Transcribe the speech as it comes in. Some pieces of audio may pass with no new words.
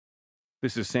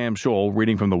This is Sam Scholl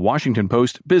reading from the Washington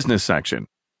Post business section.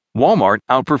 Walmart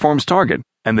outperforms Target,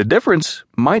 and the difference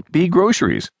might be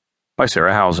groceries, by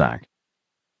Sarah Halzack.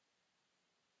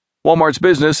 Walmart's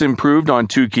business improved on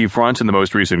two key fronts in the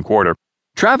most recent quarter.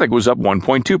 Traffic was up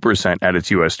 1.2% at its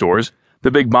U.S. stores,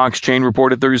 the big box chain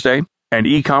reported Thursday, and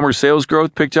e-commerce sales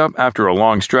growth picked up after a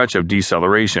long stretch of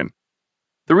deceleration.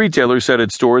 The retailer said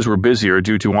its stores were busier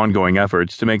due to ongoing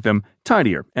efforts to make them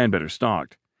tidier and better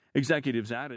stocked. Executives added